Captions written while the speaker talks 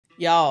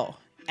Y'all,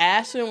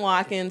 Ashlyn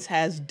Watkins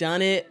has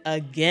done it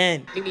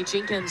again. Amy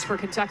Jenkins for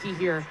Kentucky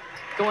here.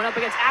 Going up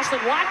against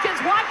Ashlyn Watkins.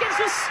 Watkins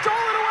just stole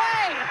it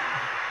away.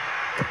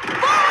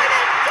 Falling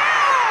it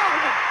down!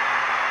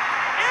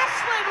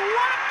 Ashlyn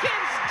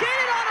Watkins did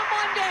it on a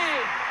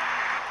Monday.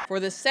 For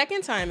the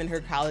second time in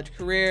her college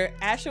career,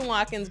 Ashlyn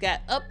Watkins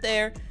got up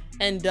there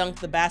and dunked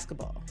the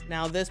basketball.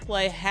 Now, this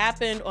play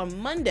happened on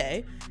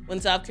Monday when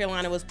South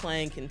Carolina was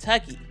playing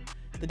Kentucky.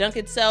 The dunk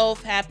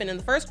itself happened in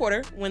the first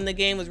quarter when the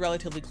game was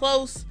relatively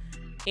close.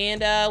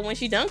 And when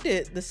she dunked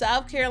it, the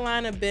South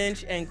Carolina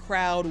bench and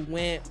crowd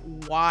went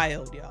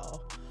wild,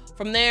 y'all.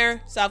 From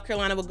there, South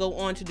Carolina would go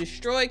on to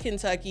destroy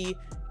Kentucky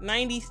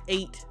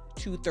 98-36.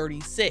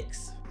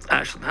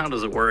 Ashlyn, how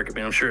does it work? I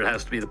mean, I'm sure it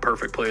has to be the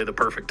perfect play at the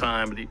perfect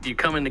time. But do you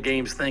come into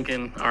games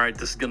thinking, all right,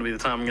 this is going to be the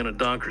time I'm going to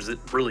dunk, or is it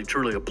really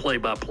truly a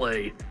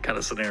play-by-play kind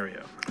of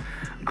scenario?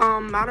 I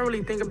don't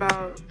really think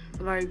about,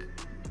 like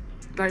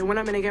when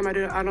I'm in a game, I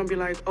don't be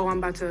like, oh, I'm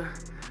about to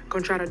go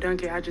try to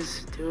dunk it. I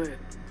just do it.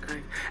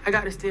 Like, I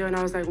got a steal, and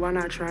I was like, why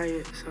not try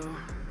it? So.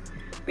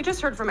 We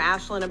just heard from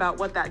Ashlyn about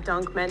what that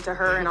dunk meant to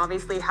her and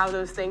obviously how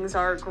those things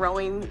are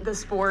growing the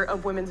sport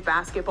of women's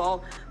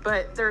basketball.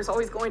 But there's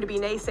always going to be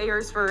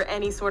naysayers for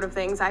any sort of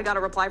things. I got a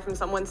reply from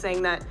someone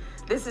saying that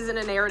this isn't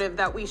a narrative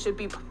that we should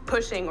be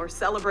pushing or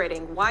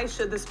celebrating. Why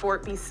should the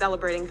sport be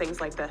celebrating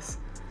things like this?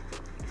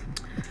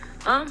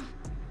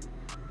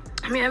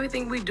 I mean,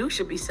 everything we do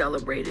should be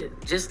celebrated,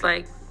 just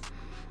like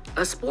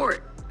a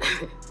sport.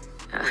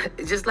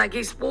 Just like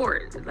a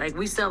sport. Like,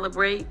 we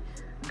celebrate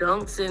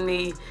dunks in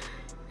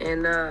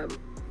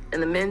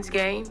the men's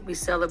game. We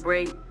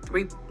celebrate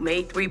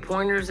made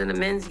three-pointers in the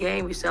men's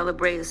game. We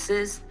celebrate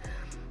assists.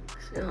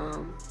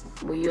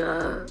 We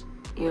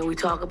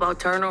talk about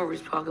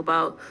turnovers, talk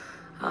about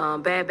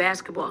bad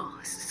basketball.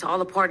 It's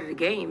all a part of the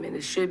game, and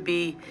it should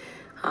be.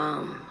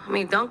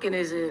 Dunking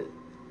isn't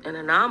an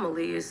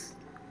anomaly.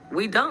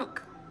 We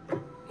dunk.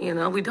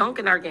 We dunk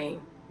in our game.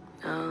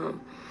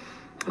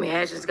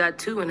 Ashlyn's got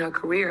 2 in her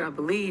career, I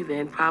believe,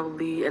 and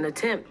probably an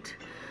attempt.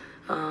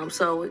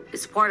 So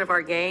it's part of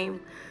our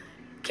game.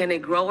 Can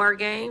it grow our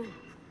game?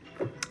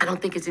 I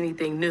don't think it's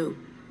anything new.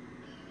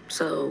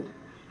 So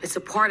it's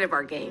a part of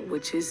our game,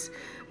 which is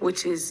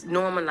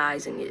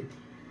normalizing it.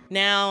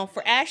 Now,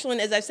 for Ashlyn,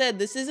 as I said,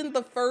 this isn't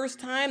the first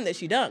time that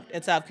she dunked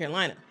at South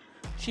Carolina.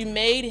 She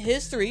made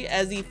history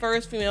as the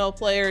first female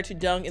player to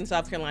dunk in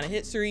South Carolina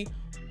history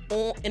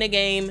in a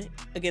game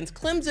against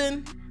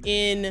Clemson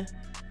in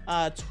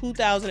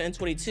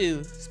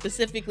 2022,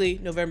 specifically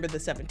November the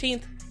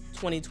 17th,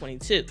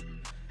 2022.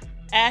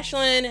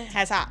 Ashlyn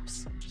has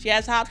hops. She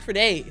has hops for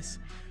days,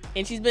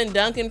 and she's been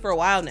dunking for a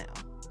while now.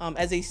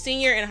 As a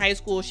senior in high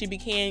school, she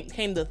became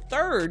the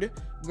 3rd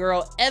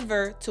girl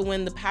ever to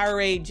win the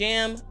Powerade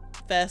Jam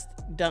Fest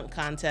dunk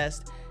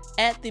contest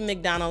at the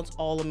McDonald's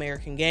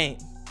All-American Game.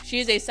 She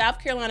is a South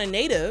Carolina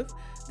native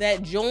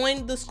that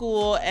joined the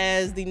school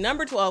as the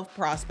number 12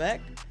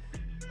 prospect.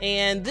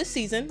 And this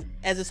season,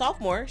 as a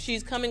sophomore,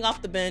 she's coming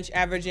off the bench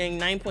averaging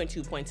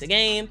 9.2 points a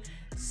game,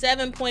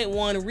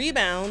 7.1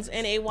 rebounds,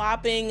 and a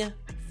whopping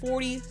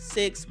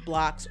 46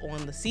 blocks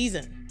on the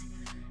season.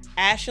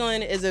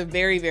 Ashlyn is a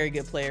very, very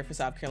good player for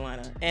South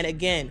Carolina. And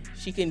again,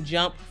 she can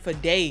jump for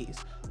days,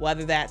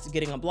 whether that's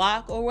getting a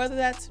block or whether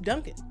that's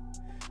dunking.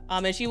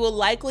 And she will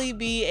likely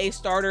be a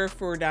starter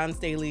for Dawn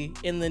Staley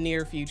in the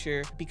near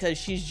future because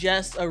she's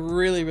just a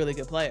really, really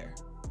good player.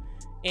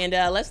 And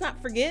let's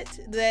not forget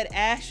that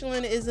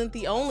Ashlyn isn't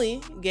the only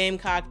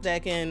Gamecock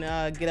that can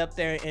get up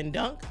there and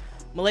dunk.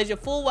 Malaysia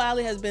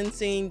Fulwiley has been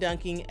seen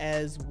dunking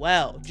as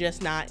well,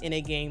 just not in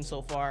a game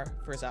so far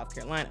for South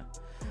Carolina.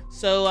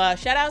 So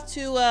shout out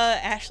to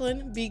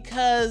Ashlyn,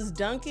 because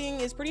dunking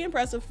is pretty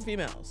impressive for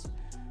females.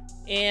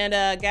 And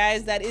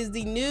guys, that is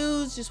the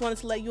news. Just wanted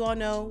to let you all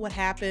know what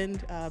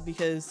happened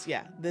because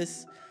yeah,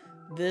 this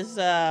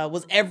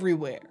was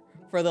everywhere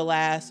for the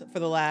last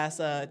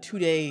 2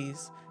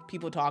 days.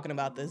 People talking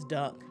about this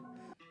dunk.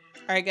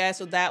 All right, guys,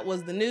 so that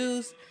was the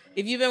news.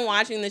 If you've been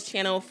watching this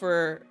channel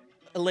for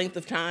a length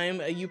of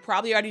time, you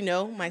probably already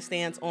know my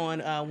stance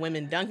on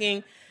women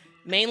dunking.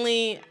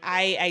 Mainly,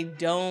 I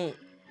don't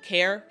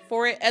care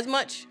for it as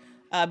much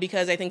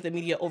because I think the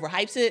media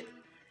overhypes it.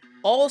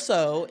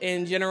 Also,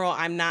 in general,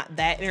 I'm not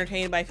that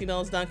entertained by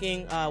females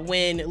dunking.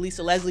 When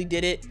Lisa Leslie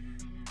did it,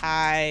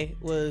 I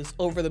was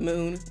over the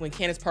moon. When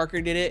Candace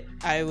Parker did it,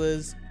 I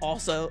was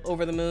also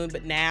over the moon.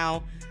 But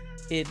now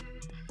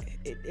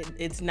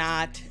it's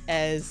not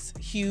as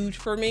huge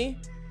for me.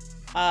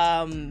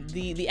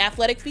 The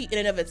athletic feat in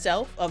and of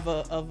itself of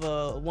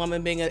a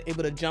woman being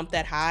able to jump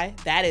that high,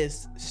 that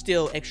is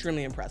still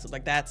extremely impressive.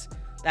 Like that's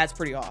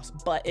pretty awesome.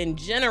 But in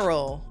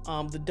general,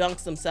 the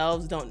dunks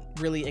themselves don't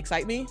really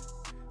excite me.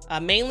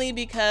 Mainly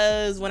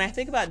because when I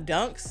think about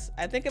dunks,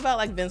 I think about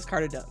like Vince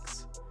Carter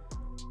dunks.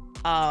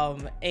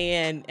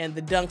 And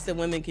the dunks that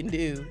women can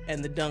do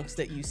and the dunks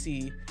that you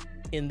see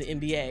in the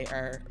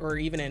NBA or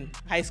even in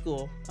high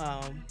school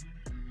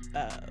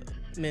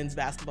men's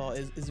basketball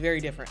is very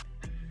different,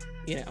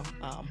 you know.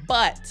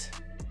 But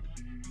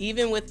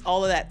even with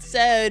all of that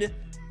said,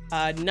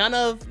 None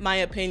of my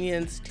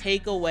opinions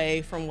take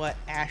away from what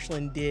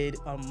Ashlyn did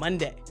on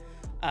Monday.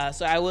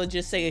 So I will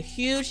just say a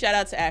huge shout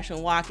out to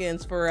Ashlyn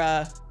Watkins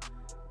for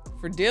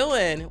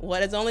doing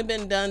what has only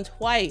been done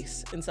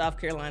twice in South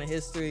Carolina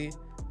history,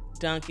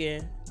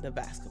 dunking the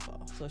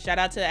basketball. So shout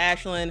out to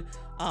Ashlyn.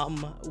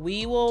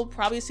 We will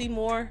probably see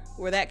more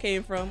where that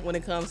came from when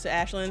it comes to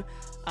Ashlyn.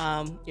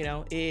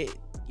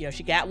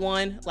 She got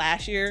one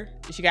last year.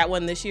 She got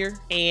one this year,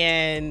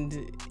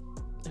 and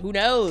who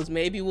knows?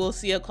 Maybe we'll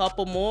see a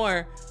couple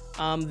more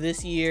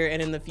this year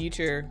and in the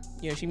future.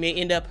 She may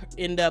end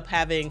up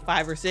having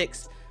 5 or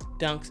 6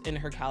 dunks in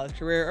her college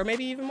career, or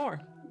maybe even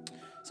more.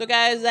 So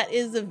guys, that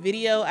is the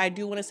video. I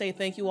do want to say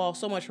thank you all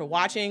so much for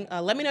watching.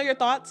 Let me know your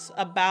thoughts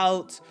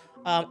about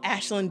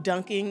Ashlyn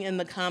dunking in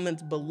the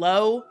comments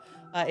below.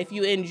 If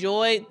you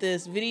enjoyed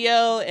this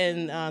video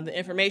and the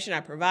information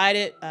I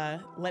provided,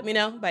 let me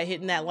know by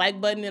hitting that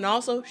like button and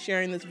also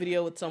sharing this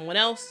video with someone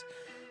else.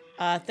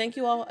 Thank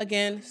you all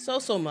again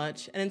so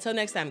much. And until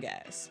next time,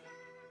 guys.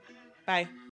 Bye.